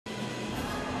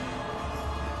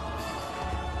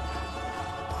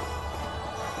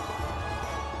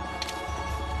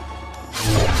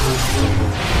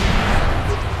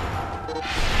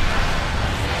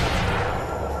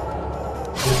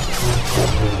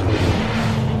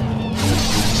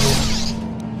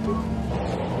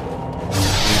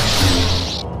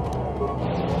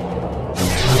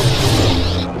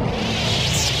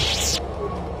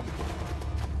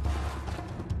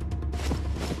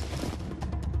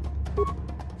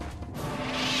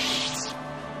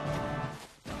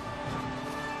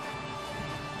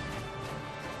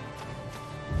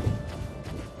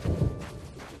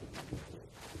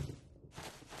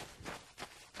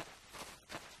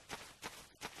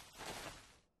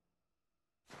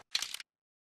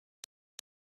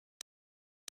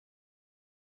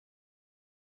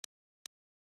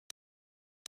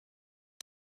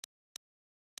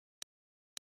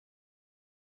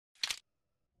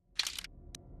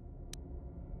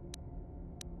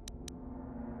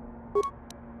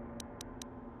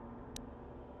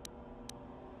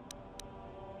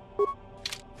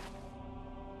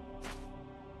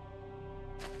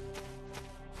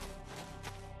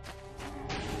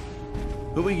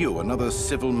Who are you, another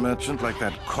civil merchant like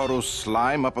that Koros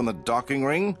slime up on the docking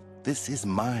ring? This is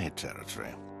my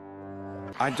territory.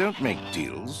 I don't make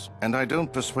deals, and I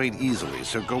don't persuade easily,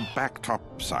 so go back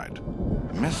topside.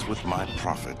 Mess with my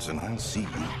profits, and I'll see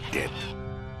you dead.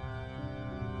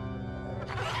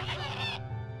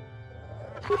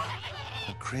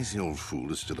 The crazy old fool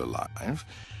is still alive.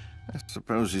 I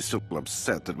suppose he's still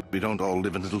upset that we don't all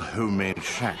live in little homemade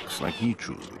shacks like he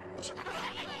chooses.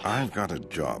 I've got a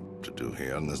job to do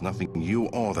here, and there's nothing you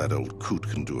or that old coot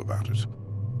can do about it.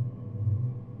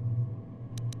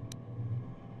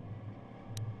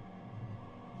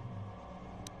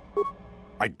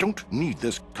 I don't need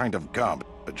this kind of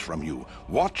garbage from you.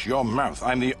 Watch your mouth.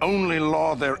 I'm the only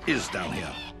law there is down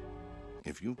here.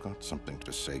 If you've got something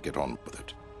to say, get on with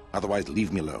it. Otherwise,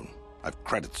 leave me alone. I've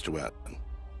credits to earn.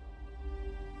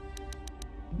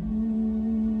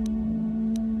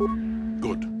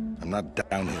 Good. I'm not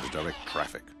down here to direct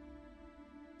traffic.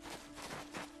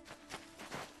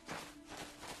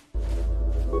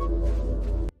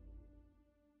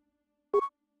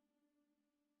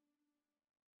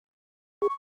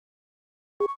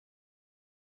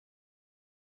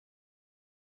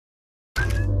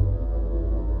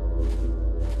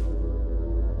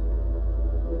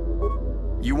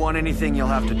 You want anything, you'll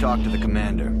have to talk to the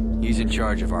commander. He's in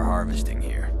charge of our harvesting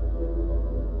here.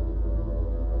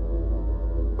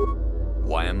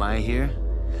 Why am I here?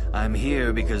 I'm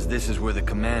here because this is where the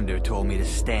commander told me to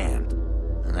stand.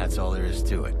 And that's all there is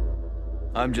to it.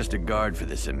 I'm just a guard for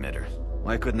this emitter.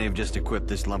 Why couldn't they have just equipped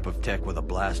this lump of tech with a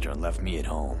blaster and left me at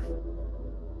home?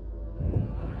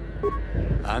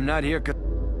 I'm not here 'cause...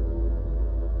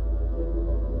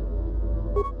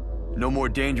 No more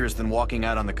dangerous than walking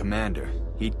out on the commander.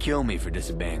 He'd kill me for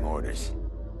disobeying orders.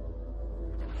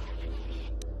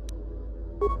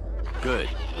 Good.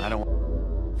 I don't...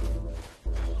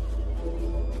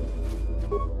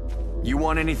 You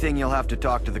want anything, you'll have to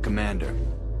talk to the commander.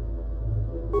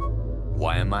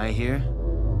 Why am I here?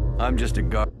 I'm just a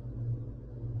guard.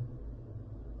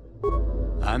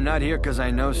 I'm not here because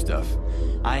I know stuff.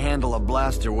 I handle a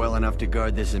blaster well enough to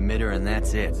guard this emitter, and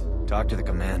that's it. Talk to the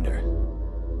commander.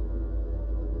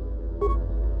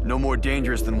 No more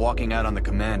dangerous than walking out on the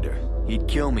commander. He'd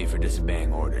kill me for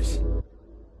disobeying orders.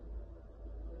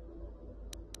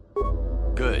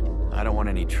 Good. I don't want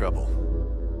any trouble.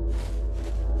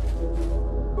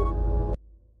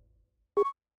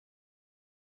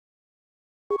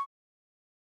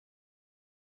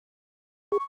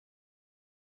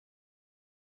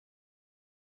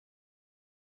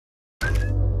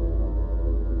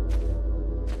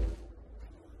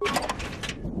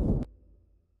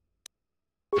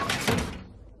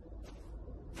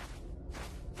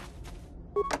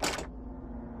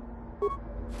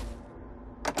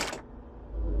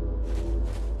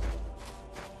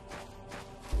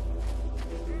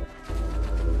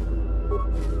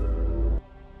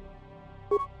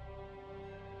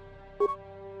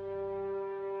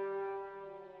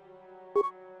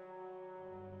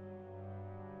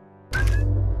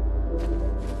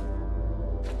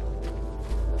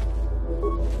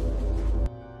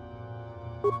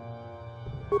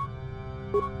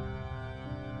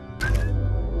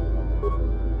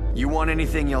 You want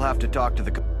anything, you'll have to talk to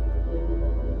the...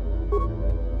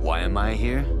 Why am I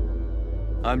here?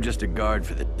 I'm just a guard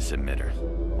for this emitter.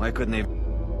 Why couldn't they...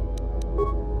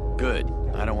 Good.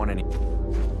 I don't want any...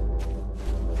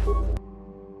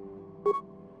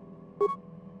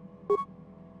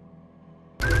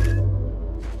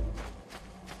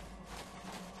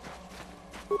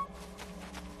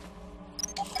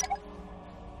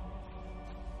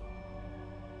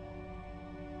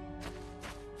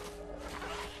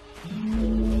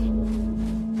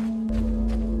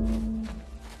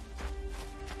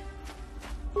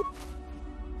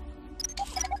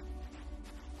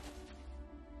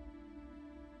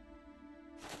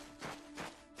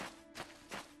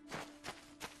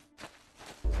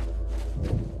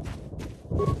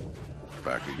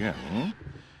 Back again, hmm?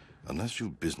 Unless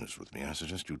you've business with me, I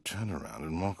suggest you turn around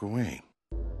and walk away.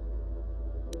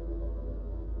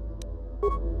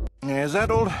 Is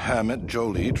that old hermit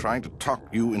Jolie trying to talk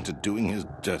you into doing his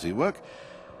dirty work?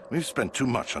 We've spent too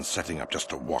much on setting up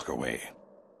just to walk away.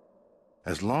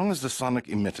 As long as the sonic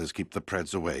emitters keep the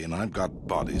Preds away and I've got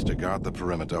bodies to guard the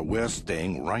perimeter, we're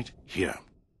staying right here.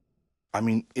 I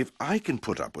mean, if I can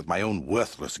put up with my own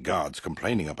worthless guards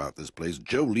complaining about this place,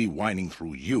 Jolie whining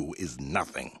through you is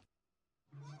nothing.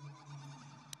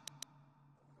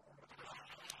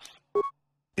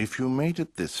 If you made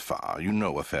it this far, you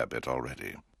know a fair bit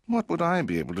already. What would I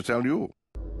be able to tell you?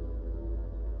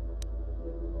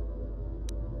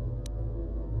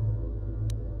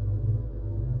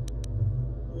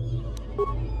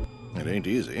 It ain't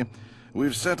easy.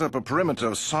 We've set up a perimeter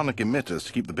of sonic emitters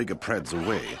to keep the bigger Preds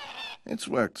away. It's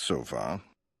worked so far.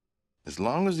 As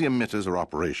long as the emitters are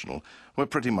operational, we're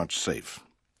pretty much safe.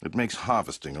 It makes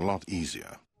harvesting a lot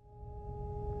easier.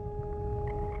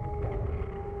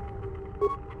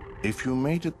 If you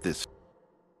made it this...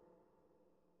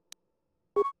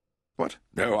 What?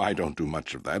 No, I don't do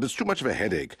much of that. It's too much of a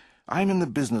headache. I'm in the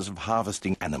business of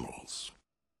harvesting animals.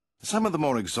 Some of the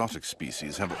more exotic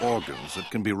species have organs that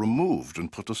can be removed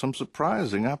and put to some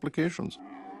surprising applications.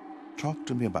 Talk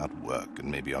to me about work,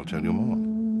 and maybe I'll tell you more.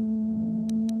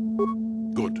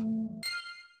 Good.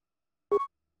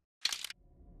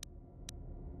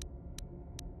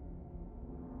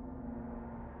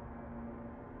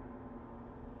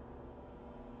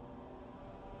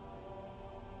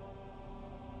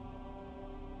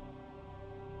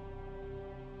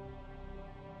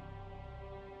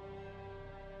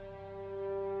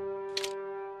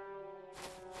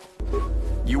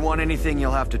 You want anything,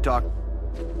 you'll have to talk...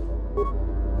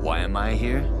 Why am I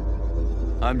here?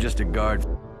 I'm just a guard.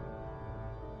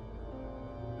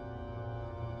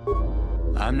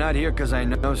 I'm not here because I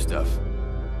know stuff.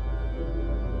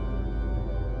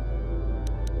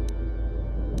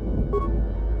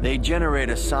 They generate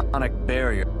a sonic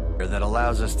barrier that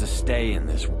allows us to stay in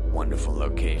this wonderful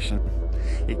location.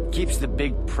 It keeps the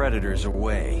big predators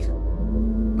away.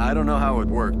 I don't know how it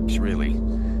works, really.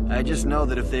 I just know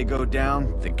that if they go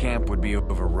down, the camp would be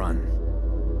overrun.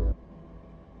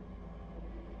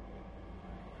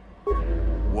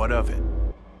 What of it?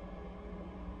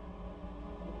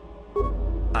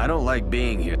 I don't like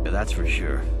being here, that's for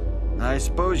sure. I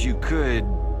suppose you could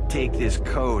take this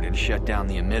code and shut down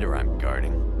the emitter I'm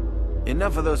guarding.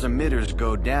 Enough of those emitters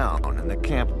go down, and the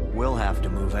camp will have to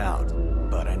move out.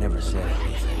 But I never said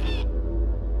anything.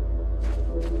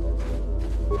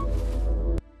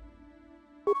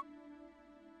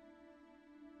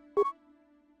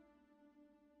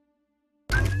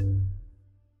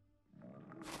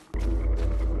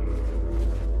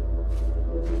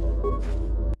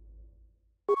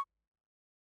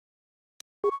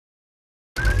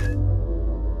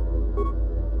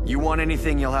 You want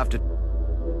anything, you'll have to...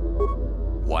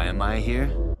 Why am I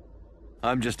here?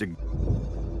 I'm just a...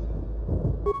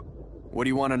 What do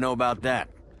you want to know about that?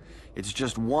 It's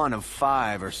just one of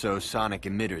 5 or so sonic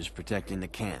emitters protecting the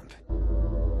camp.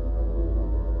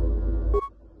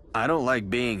 I don't like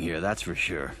being here, that's for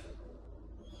sure.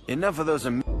 Enough of those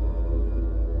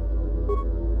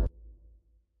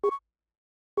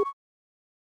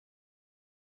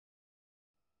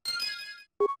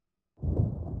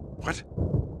What?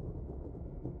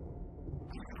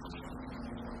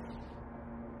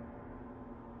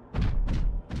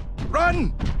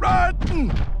 Run! Run!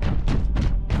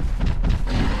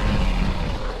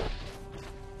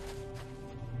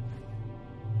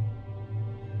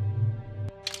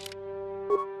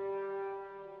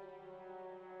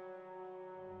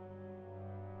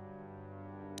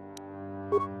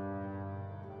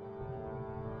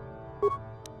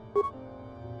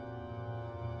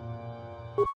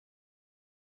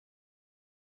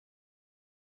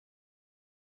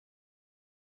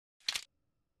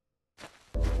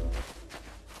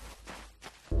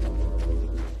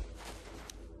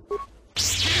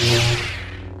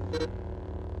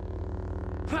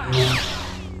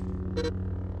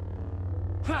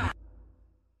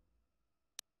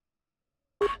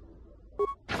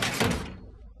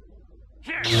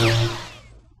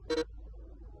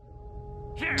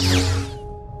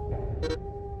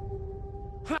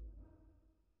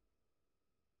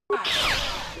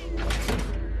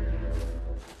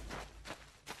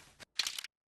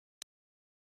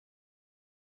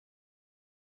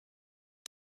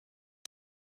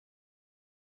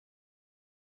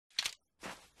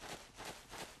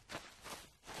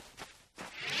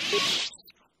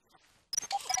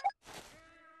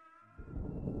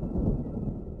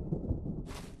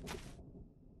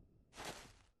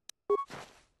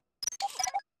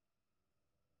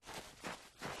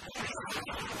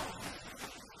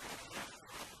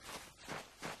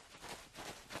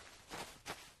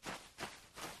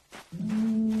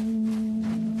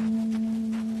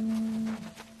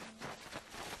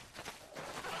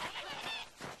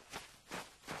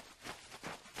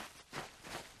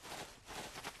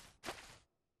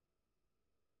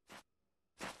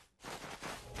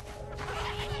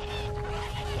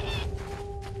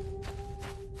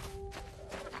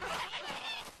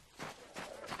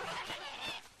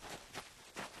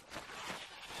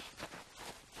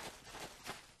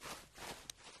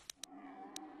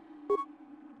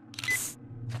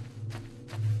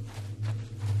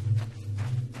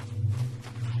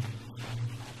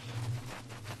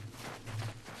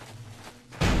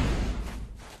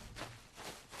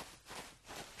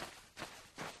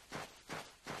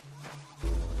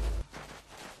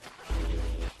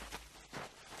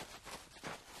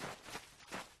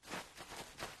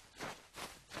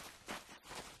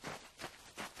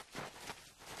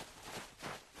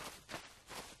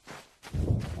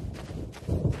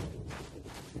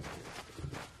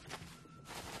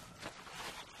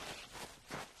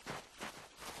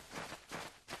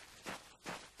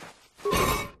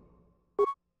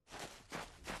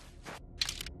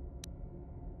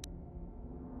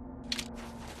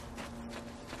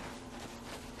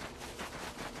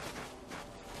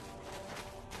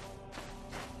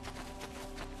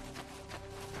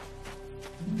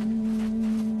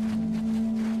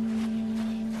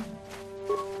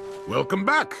 Welcome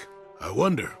back. I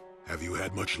wonder, have you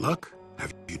had much luck?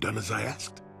 Have you done as I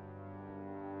asked?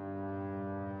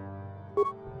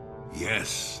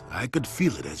 Yes, I could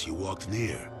feel it as you walked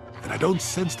near, and I don't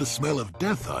sense the smell of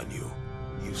death on you.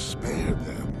 You spared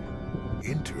them.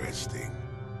 Interesting.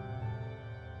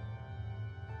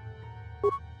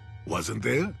 Wasn't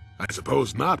there? I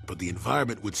suppose not, but the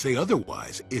environment would say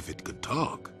otherwise if it could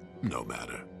talk. No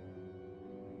matter.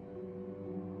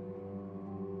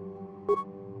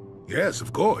 Yes,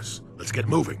 of course. Let's get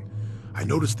moving. I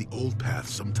noticed the old path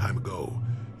some time ago.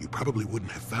 You probably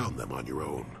wouldn't have found them on your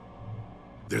own.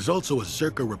 There's also a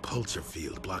Zerka repulsor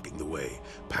field blocking the way,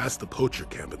 past the poacher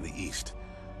camp in the east.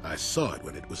 I saw it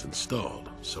when it was installed,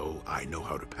 so I know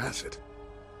how to pass it.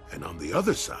 And on the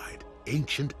other side,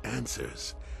 ancient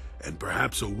answers. And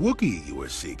perhaps a Wookiee you are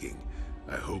seeking.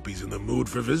 I hope he's in the mood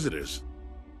for visitors.